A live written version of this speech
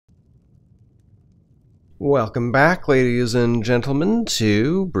Welcome back, ladies and gentlemen,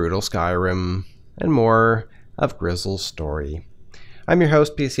 to Brutal Skyrim and more of Grizzel's story. I'm your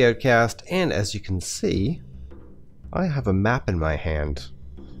host, PC Outcast, and as you can see, I have a map in my hand.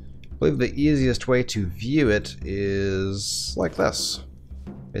 I believe the easiest way to view it is like this.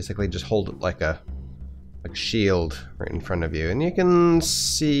 Basically, just hold it like a shield right in front of you, and you can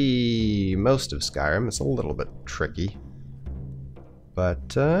see most of Skyrim. It's a little bit tricky,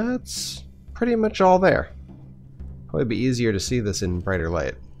 but it's pretty much all there. Probably be easier to see this in brighter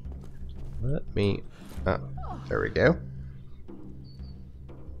light. Let me... oh, there we go.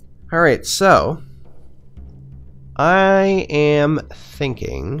 Alright, so I am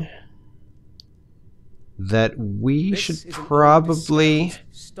thinking that we should probably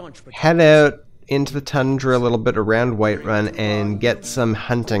head out into the tundra a little bit around Whiterun and get some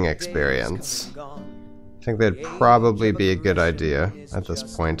hunting experience. I think that'd probably be a good idea at this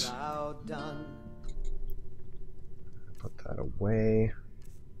point. Put that away.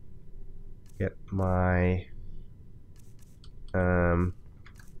 Get my... I'll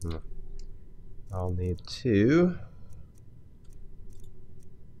need to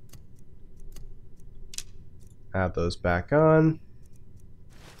add those back on.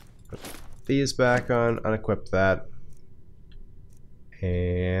 Put these back on, unequip that.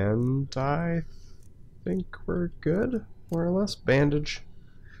 And I think we're good, more or less. Bandage.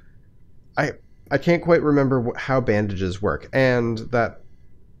 I can't quite remember how bandages work, and that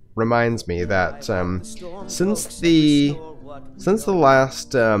reminds me that since the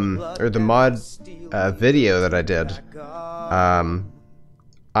last or the mod video that I did,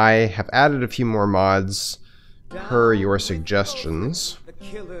 I have added a few more mods per your suggestions.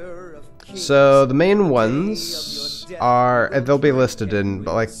 So the main ones are, they'll be listed in,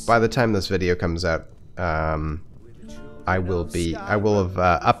 like, by the time this video comes out, I will have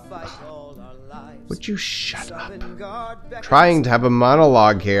up. Would you shut up? Trying to have a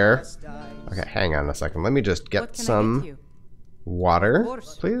monologue here. Okay, hang on a second. Let me just get some water,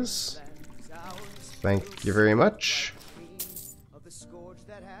 please. Thank you very much.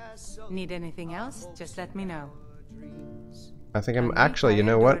 Need anything else? Just let me know. I think I'm actually, you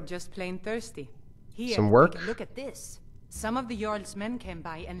know what? Just plain thirsty. Here, some work. Look at this. Some of the Jarl's men came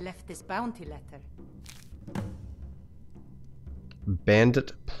by and left this bounty letter.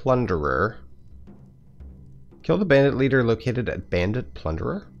 Bandit Plunderer. Kill the bandit leader located at Bandit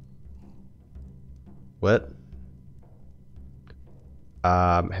Plunderer? What?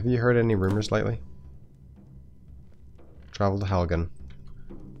 Have you heard any rumors lately? Travel to Helgen.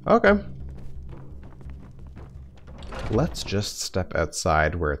 Okay. Let's just step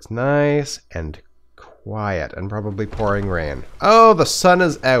outside where it's nice and quiet and probably pouring rain. Oh, the sun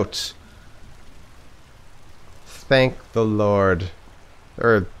is out! Thank the Lord.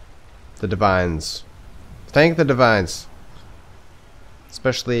 Or the Divines. Thank the Divines.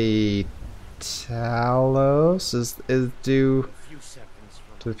 Especially Talos is due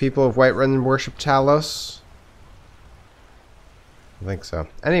to the people of Whiterun worship Talos. I think so.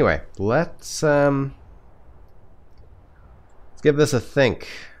 Anyway, let's give this a think.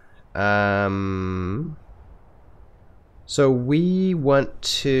 So we want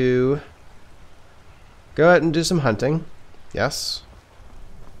to go out and do some hunting. Yes.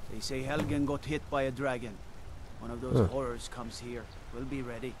 They say Helgen got hit by a dragon. One of those horrors comes here. We'll be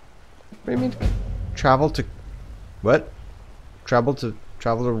ready. What do you mean? Travel to... what? Travel to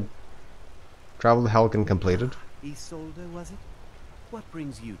Helgen completed? Isolde, was it? What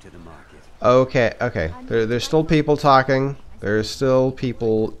brings you to the market? Okay, okay. There's still people talking. There's still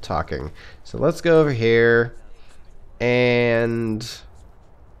people talking. So let's go over here and...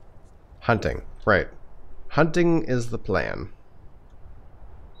 hunting. Right. Hunting is the plan.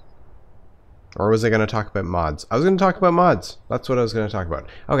 Or was I going to talk about mods? I was going to talk about mods. That's what I was going to talk about.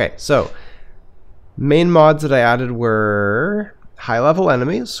 Okay, so main mods that I added were high-level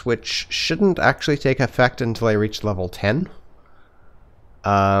enemies, which shouldn't actually take effect until I reach level 10.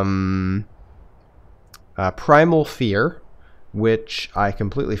 Primal Fear, which I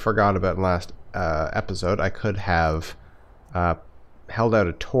completely forgot about in last episode. I could have held out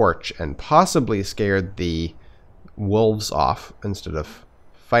a torch and possibly scared the wolves off instead of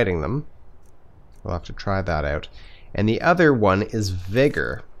fighting them. We'll have to try that out. And the other one is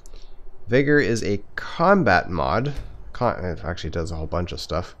Vigor. Vigor is a combat mod. It actually does a whole bunch of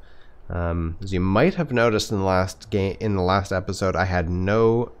stuff. As you might have noticed in the last episode, I had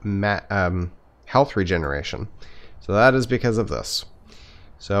no health regeneration. So that is because of this.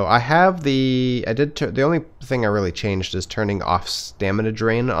 So I have the only thing I really changed is turning off stamina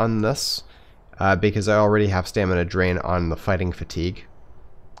drain on this, because I already have stamina drain on the fighting fatigue.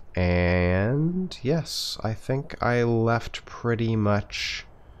 And And yes, I think I left pretty much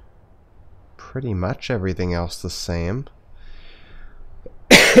everything else the same.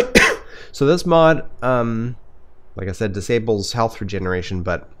 So this mod, like I said, disables health regeneration,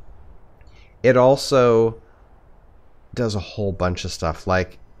 but it also does a whole bunch of stuff.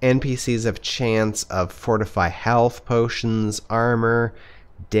 Like, NPCs have chance of fortify health, potions, armor,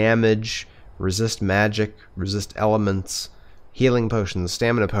 damage, resist magic, resist elements, healing potions,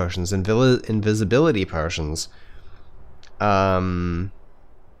 stamina potions, invisibility potions.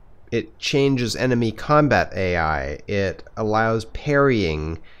 It changes enemy combat AI. It allows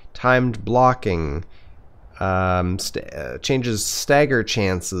parrying, timed blocking, changes stagger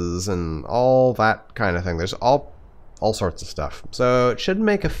chances, and all that kind of thing. There's all sorts of stuff. So it should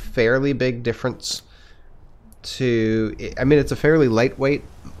make a fairly big difference to... I mean, it's a fairly lightweight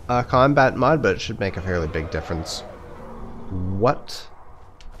combat mod, but it should make a fairly big difference. What?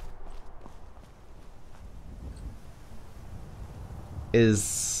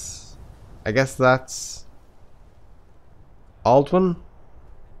 Is... I guess that's... Aldwin?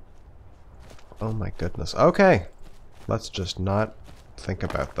 Oh my goodness. Okay. Let's just not think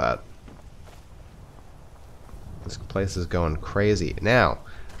about that. This place is going crazy. Now,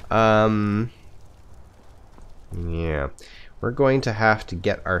 yeah. We're going to have to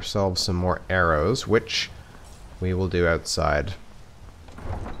get ourselves some more arrows, which we will do outside.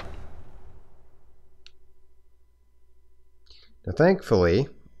 Now, thankfully,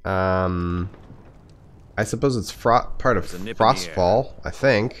 I suppose it's part of Frostfall, I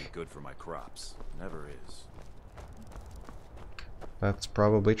think. Good for my crops. Never is. That's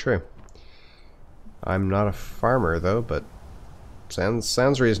probably true. I'm not a farmer though, but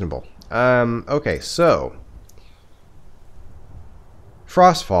sounds reasonable. Okay, so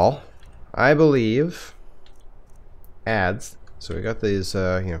Frostfall, I believe, adds. So we got these,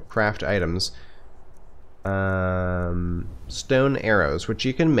 craft items. Stone arrows, which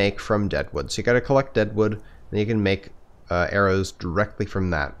you can make from deadwood. So you got to collect deadwood, then you can make arrows directly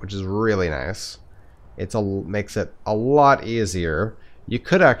from that, which is really nice. Makes it a lot easier. You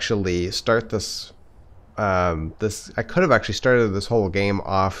could actually start this. I could have actually started this whole game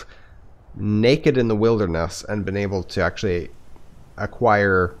off naked in the wilderness and been able to actually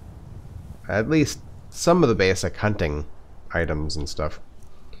acquire at least some of the basic hunting items and stuff.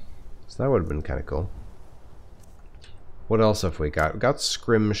 So that would have been kind of cool. What else have we got? We got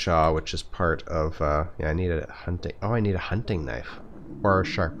Scrimshaw, which is part of, yeah, I need a hunting... Oh, I need a hunting knife. Or a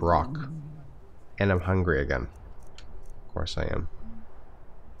sharp rock. And I'm hungry again. Of course I am.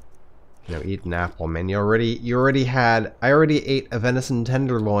 You know, eat an apple, man. I already ate a venison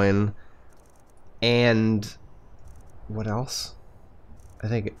tenderloin. And... what else? I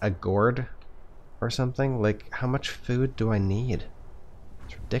think a gourd or something. Like, how much food do I need?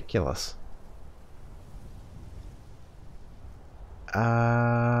 It's ridiculous.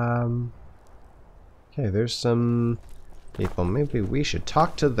 Okay, there's some people. Maybe we should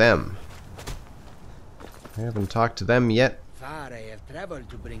talk to them. I haven't talked to them yet. Far I have traveled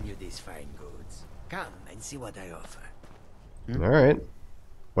to bring you these fine goods. Come and see what I offer. Alright.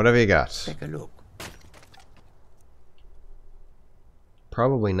 What have you got? Take a look.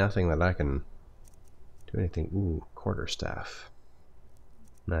 Probably nothing that I can do anything. Ooh, quarterstaff.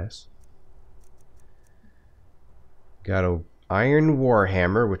 Nice. Got a iron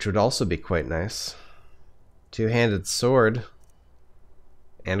warhammer, which would also be quite nice. Two-handed sword.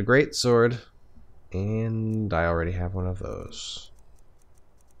 And a great sword. And I already have one of those.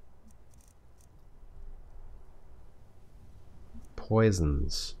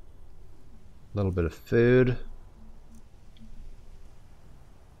 Poisons. A little bit of food.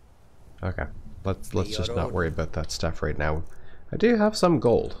 Okay. Let's just not worry about that stuff right now. I do have some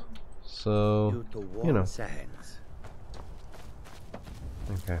gold. So, you know.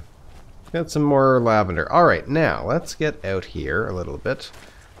 Okay. Got some more lavender. Alright, now let's get out here a little bit.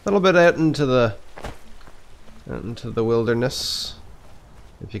 A little bit out into the wilderness,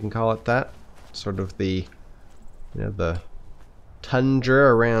 if you can call it that. Sort of the, the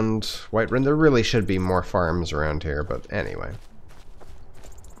tundra around Whiterun. There really should be more farms around here, but anyway.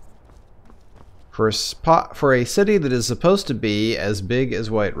 For a city that is supposed to be as big as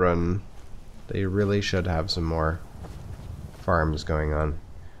Whiterun, they really should have some more farms going on.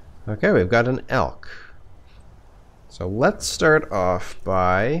 Okay, we've got an elk. So let's start off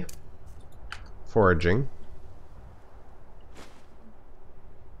by foraging.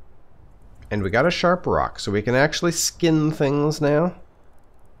 And we got a sharp rock, so we can actually skin things now.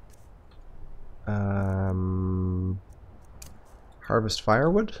 Harvest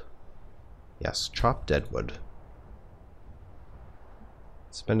firewood? Yes, chop deadwood.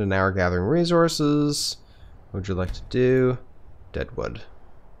 Spend an hour gathering resources. What would you like to do? Dead wood.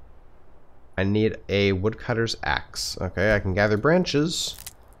 I need a woodcutter's axe. Okay, I can gather branches.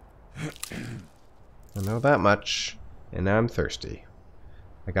 I know that much. And now I'm thirsty.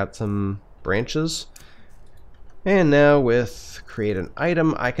 I got some branches. And now with create an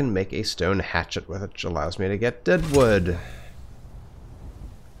item, I can make a stone hatchet with it, which allows me to get dead wood.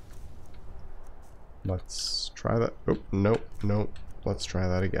 Let's try that. Oh, nope, nope. Let's try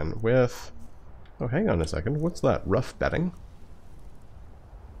that again with... Oh, hang on a second. What's that? Rough bedding?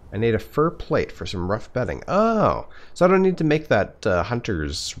 I need a fur plate for some rough bedding. Oh, so I don't need to make that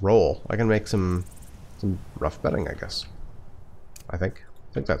hunter's roll. I can make some rough bedding, I guess. I think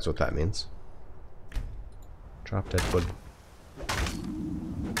that's what that means. Drop dead wood.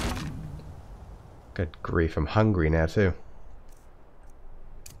 Good grief, I'm hungry now too.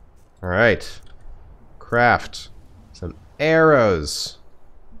 Alright. Craft some arrows.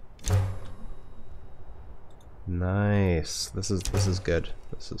 Nice. This is good.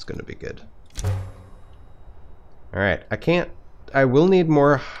 This is gonna be good. Alright, I will need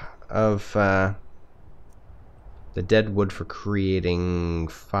more of the dead wood for creating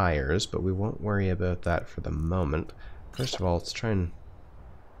fires, but we won't worry about that for the moment. First of all, let's try and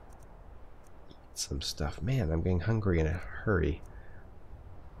eat some stuff. Man, I'm getting hungry in a hurry.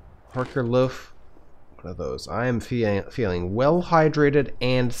 Horker loaf. One of those. I am feeling well hydrated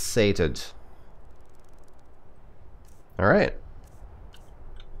and sated. Alright.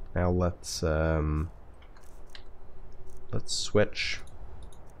 Now let's switch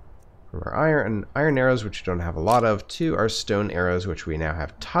from our iron arrows, which we don't have a lot of, to our stone arrows, which we now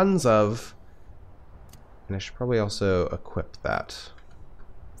have tons of. And I should probably also equip that.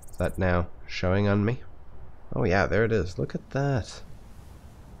 Is that now showing on me? Oh yeah, there it is. Look at that.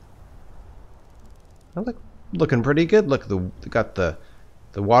 Oh, looking pretty good. Look, got the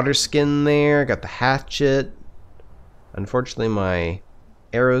water skin there. Got the hatchet. Unfortunately, my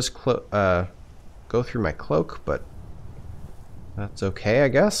arrows go through my cloak, but that's okay, I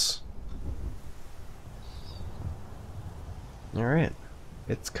guess. Alright.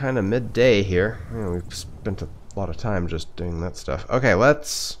 It's kind of midday here. We've spent a lot of time just doing that stuff. Okay,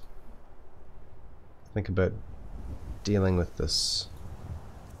 let's think about dealing with this.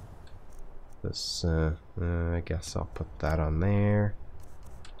 I guess I'll put that on there.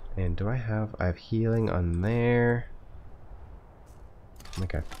 And do I have healing on there.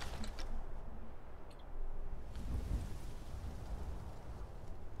 Okay.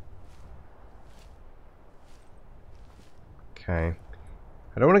 Okay.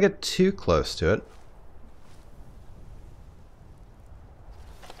 I don't want to get too close to it.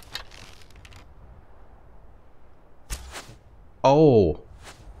 Oh.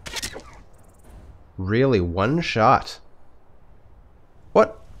 Really? One shot?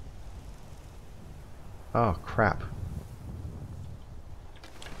 What? Oh, crap.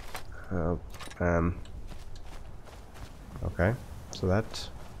 Okay. So that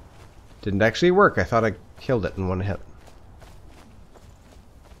didn't actually work. I thought I killed it in one hit.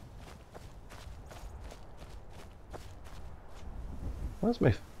 Why's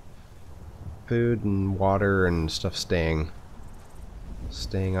my food and water and stuff staying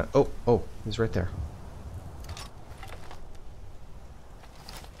on? Oh, he's right there.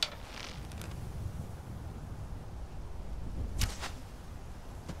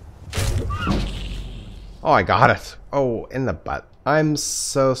 Oh, I got it. Oh, in the butt. I'm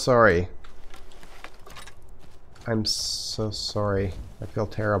so sorry. I'm so sorry. I feel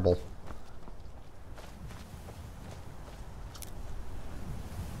terrible.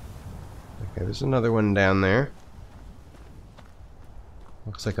 Okay, there's another one down there.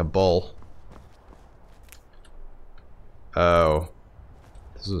 Looks like a bull. Oh.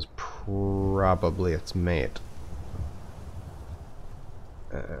 This is probably its mate.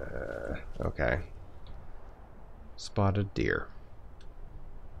 Okay. Spotted deer.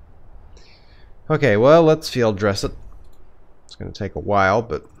 Okay, well, let's field dress it. It's going to take a while,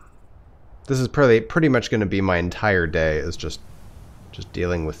 but this is pretty much going to be my entire day, is just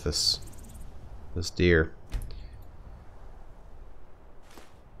dealing with this deer.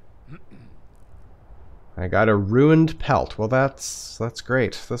 I got a ruined pelt. Well, that's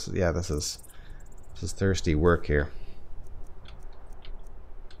great. This is thirsty work here.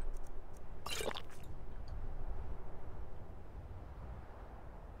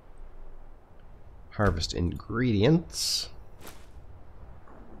 Harvest ingredients.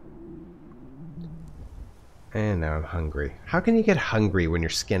 And now I'm hungry. How can you get hungry when you're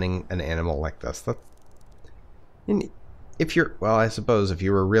skinning an animal like this? If you're, well, I suppose if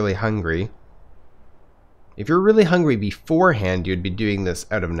you were really hungry, If you're really hungry beforehand, you'd be doing this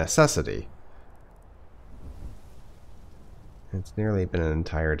out of necessity. It's nearly been an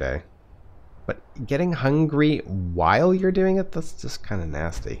entire day. But getting hungry while you're doing it, that's just kind of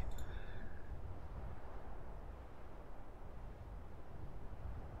nasty.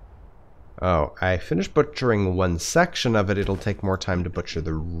 Oh, I finished butchering one section of it. It'll take more time to butcher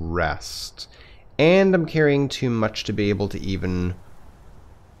the rest. And I'm carrying too much to be able to even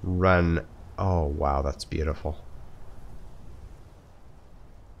run. Oh, wow, that's beautiful.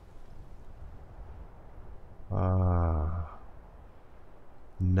 Ah,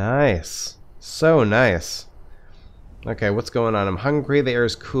 nice. So nice. Okay, what's going on? I'm hungry, the air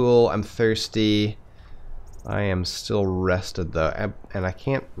is cool, I'm thirsty. I am still rested though, and I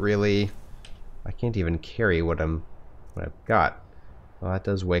can't even carry what I've got. Well, that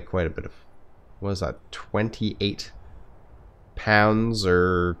does weigh quite a bit of, what is that, 28 pounds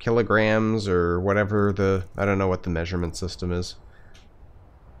or kilograms or whatever the, I don't know what the measurement system is.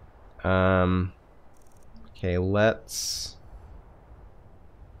 Okay, let's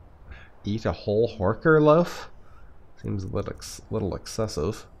eat a whole Horker loaf. Seems a little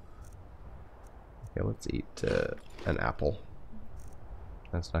excessive. Okay, let's eat an apple.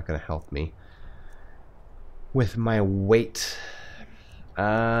 That's not going to help me with my weight.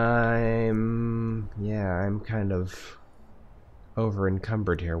 I'm kind of over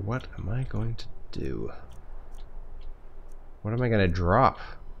encumbered here. What am I going to do? What am I going to drop?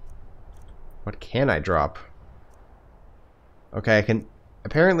 What can I drop? Okay,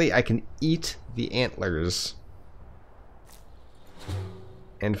 apparently I can eat the antlers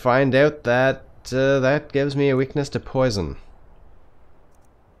and find out that that gives me a weakness to poison.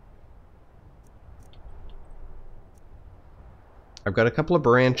 I've got a couple of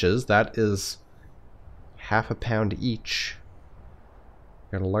branches. That is half a pound each.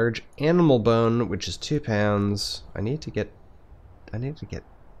 Got a large animal bone, which is 2 pounds. I need to get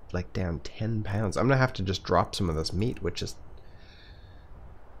like down 10 pounds. I'm gonna have to just drop some of this meat, which is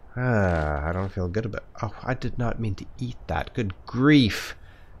I don't feel good about. Oh, I did not mean to eat that. Good grief.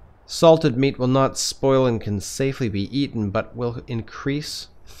 Salted meat will not spoil and can safely be eaten, but will increase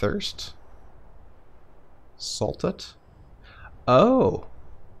thirst. Salt it? Oh.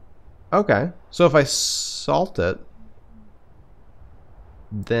 Okay. So if I salt it,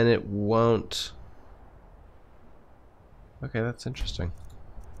 then it won't. Okay, that's interesting.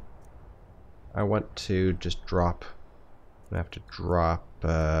 I want to just drop. I have to drop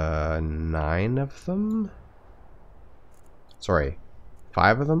 9 of them. Sorry,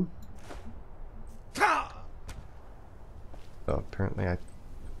 5 of them. Oh, apparently I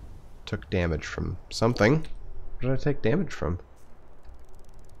took damage from something. What did I take damage from?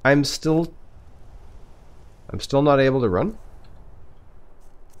 I'm still not able to run.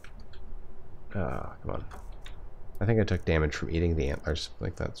 Ah, come on. I think I took damage from eating the antlers.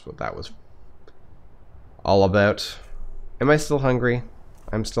 Like that's what that was all about. Am I still hungry?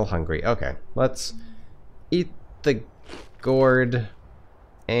 I'm still hungry. Okay, let's eat the gourd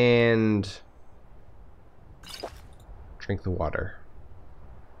and drink the water.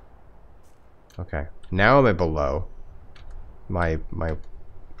 Okay, now am I below my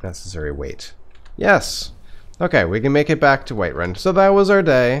necessary weight? Yes. Okay, we can make it back to Whiterun. So that was our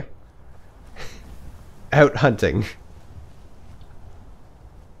day. Out hunting.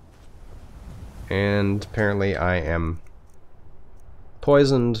 And apparently I am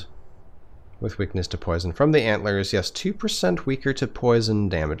poisoned with weakness to poison from the antlers. Yes, 2% weaker to poison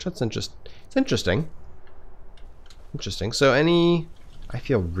damage. That's it's interesting. Interesting. So I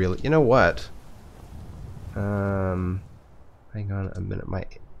feel really, you know what? Hang on a minute. My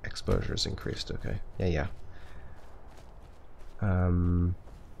exposure's increased. Okay. Yeah. I'm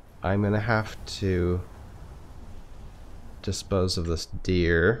gonna have to dispose of this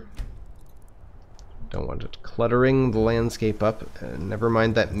deer. Don't want it cluttering the landscape up. Never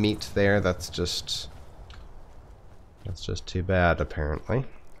mind that meat there. That's just too bad, apparently.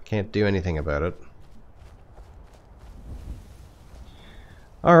 Can't do anything about it.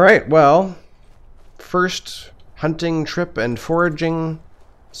 Alright, well, first hunting trip and foraging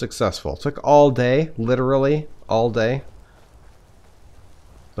successful. Took all day, literally all day.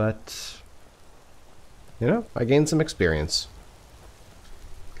 But, you know, I gained some experience.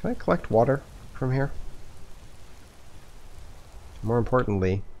 Can I collect water from here? More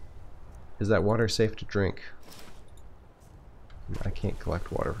importantly, is that water safe to drink? I can't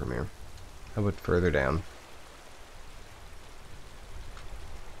collect water from here. How about further down?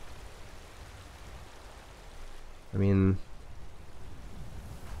 I mean,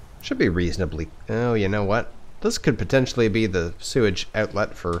 should be reasonably. Oh, you know what? This could potentially be the sewage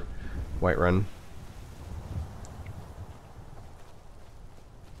outlet for Whiterun.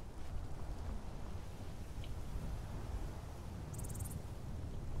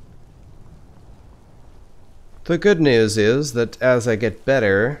 The good news is that as I get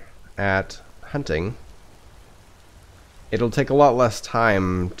better at hunting, it'll take a lot less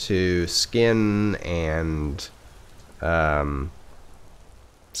time to skin and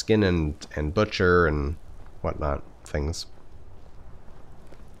butcher and whatnot things.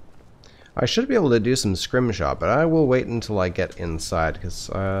 I should be able to do some scrimshaw, but I will wait until I get inside because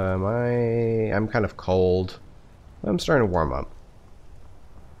I'm kind of cold. I'm starting to warm up,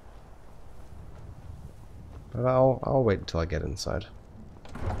 but I'll wait until I get inside.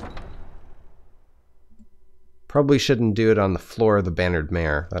 Probably shouldn't do it on the floor of the Bannered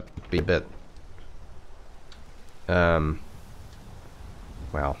Mare. That would be a bit, well,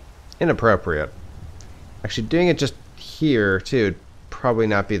 inappropriate. Actually, doing it just here, too, would probably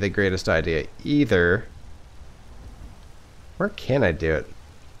not be the greatest idea either. Where can I do it?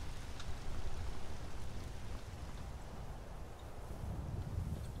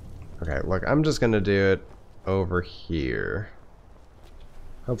 Okay, look, I'm just gonna do it over here.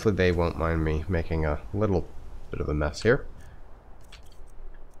 Hopefully they won't mind me making a little bit of a mess here.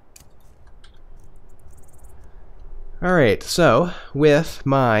 Alright, so with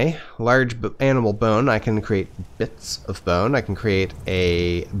my large animal bone, I can create bits of bone. I can create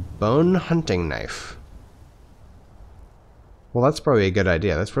a bone hunting knife. Well, that's probably a good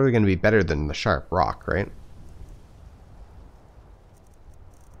idea. That's probably going to be better than the sharp rock, right?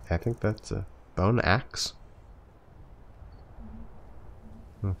 I think that's a bone axe.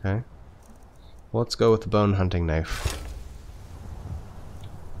 Okay. Well, let's go with the bone hunting knife.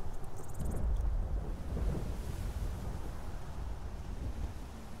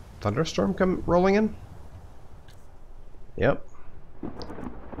 Thunderstorm rolling in? Yep.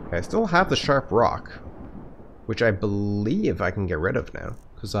 Okay, I still have the sharp rock, which I believe I can get rid of now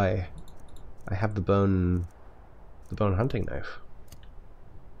because I have the bone hunting knife.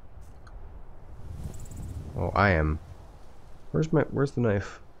 Oh, I am. Where's the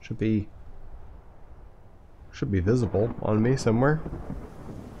knife? Should be visible on me somewhere.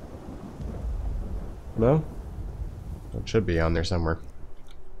 No? It should be on there somewhere.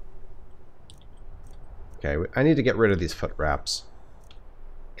 Okay, I need to get rid of these foot wraps.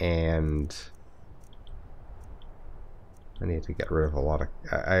 And I need to get rid of a lot of...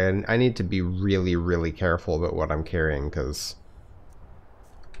 I need to be really, really careful about what I'm carrying because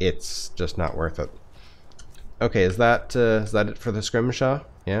it's just not worth it. Okay, is that it for the scrimshaw?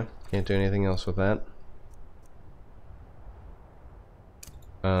 Yeah, can't do anything else with that.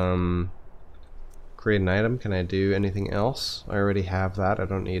 Create an item. Can I do anything else? I already have that. I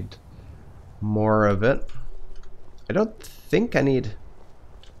don't need more of it. I don't think I need...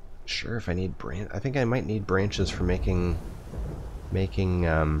 Sure, if I need I think I might need branches for making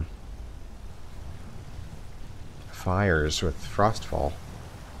fires with frostfall.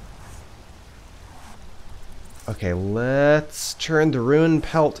 Okay, let's turn the ruin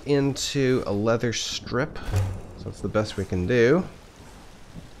pelt into a leather strip. So that's the best we can do.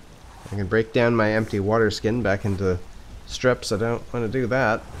 I can break down my empty water skin back into strips. I don't want to do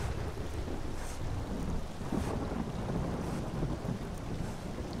that.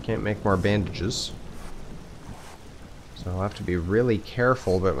 Can't make more bandages. So I'll have to be really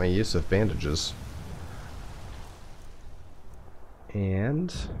careful about my use of bandages.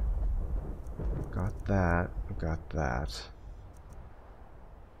 And got that. Got that.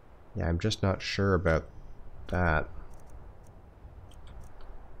 Yeah, I'm just not sure about that.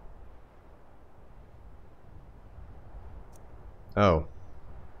 Oh.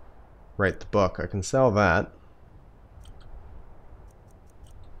 Right, the book. I can sell that.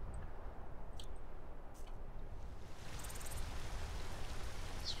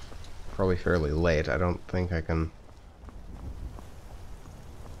 It's probably fairly late. I don't think I can...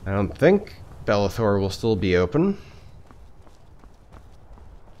 I don't think Bellathor will still be open.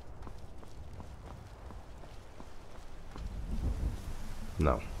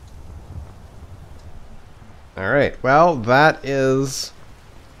 No. Alright, well, that is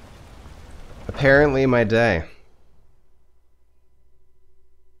apparently my day.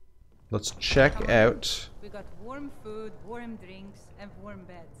 Let's check out... We got warm food, warm drinks, and warm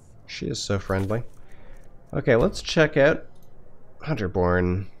beds. She is so friendly. Okay, let's check out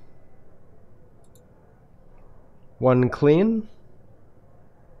Hunterborn. 1 clean.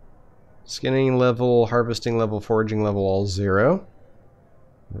 Skinning level, harvesting level, foraging level, all 0.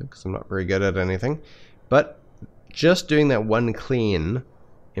 Because I'm not very good at anything. But just doing that 1 clean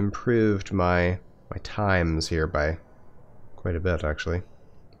improved my times here by quite a bit, actually.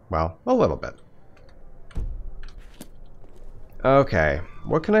 Well, a little bit. Okay,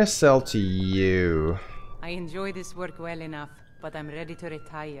 what can I sell to you? I enjoy this work well enough, but I'm ready to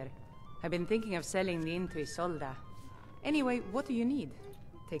retire. I've been thinking of selling the inn to Isolda. Anyway, what do you need?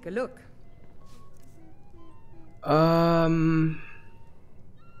 Take a look.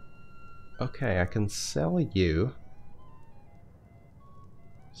 Okay, I can sell you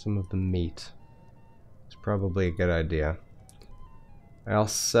some of the meat. It's probably a good idea. I'll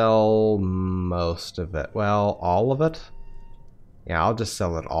sell most of it. Well, all of it? Yeah, I'll just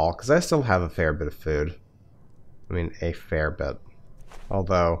sell it all, because I still have a fair bit of food. I mean, a fair bit.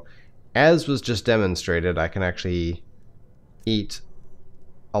 Although, as was just demonstrated, I can actually eat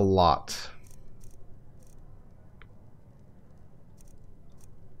a lot.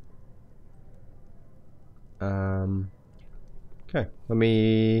 Okay, let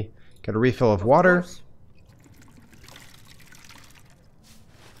me get a refill of water.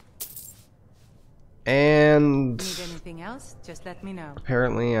 And Need anything else? Just let me know.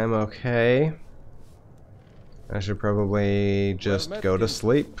 Apparently I'm okay. I should probably just go to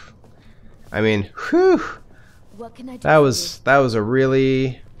sleep. I mean, whew! What can I do That was a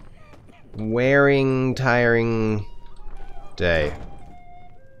really wearing, tiring day.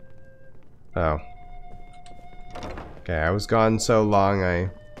 Oh. Okay, I was gone so long I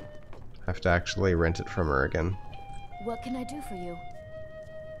have to actually rent it from her again. What can I do for you?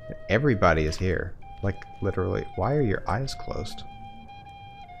 Everybody is here. Like, literally. Why are your eyes closed?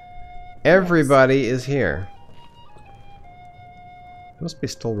 Everybody is here. It must be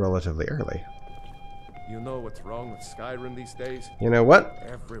still relatively early. You know what's wrong with Skyrim these days? You know what?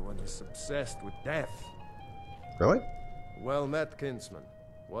 Everyone is obsessed with death. Really? Well met, kinsman.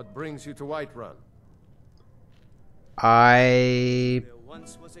 What brings you to Whiterun?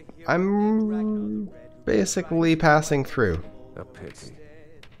 I'm basically passing through. A pity.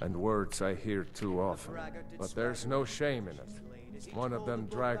 And words I hear too often. But there's no shame in it. One of them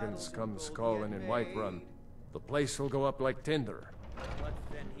dragons comes calling in Whiterun. The place will go up like tinder.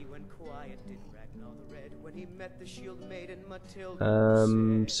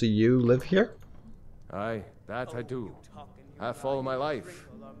 So you live here? Aye, that I do. Half all my life.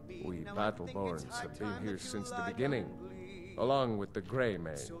 We Battleborns have been here since the beginning, along with the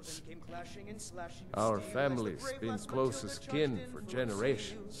Greymaids. Our family's been close as kin for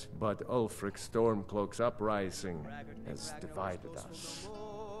generations, but Ulfric Stormcloak's uprising has divided us.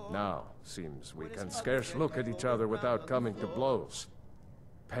 Now, seems we can scarce look at each other without coming to blows.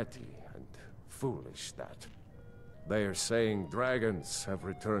 Petty and foolish that. They are saying dragons have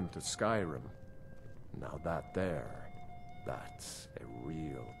returned to Skyrim. Now that's a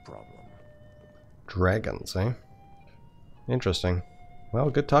real problem. Dragons, eh? Interesting.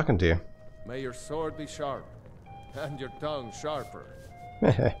 Well, good talking to you. May your sword be sharp, and your tongue sharper.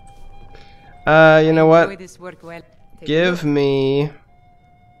 You know what? Enjoy this work well. Take a Give look. me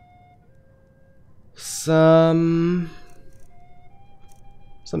some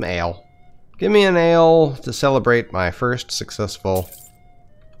ale. Give me an ale to celebrate my first successful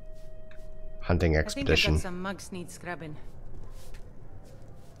hunting I think I expedition. got some mugs need scrubbing.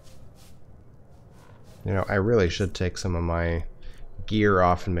 You know, I really should take some of my gear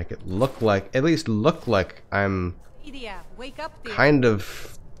off and make it look like, at least look like I'm Idia, wake up there. kind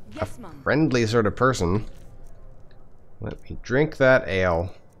of a Yes, Mom. friendly sort of person. Let me drink that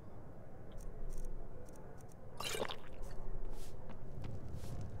ale.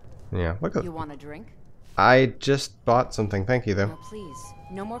 Yeah, look at. You want a drink? I just bought something. Thank you, though. No, please.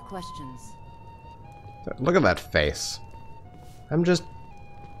 No more questions. Look at that face. I'm just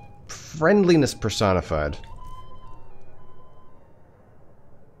friendliness personified.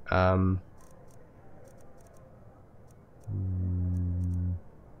 My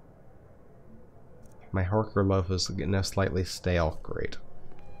Horker loaf is now slightly stale. Great.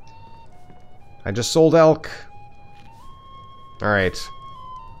 I just sold elk. Alright.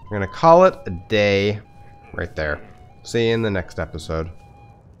 We're gonna call it a day right there. See you in the next episode.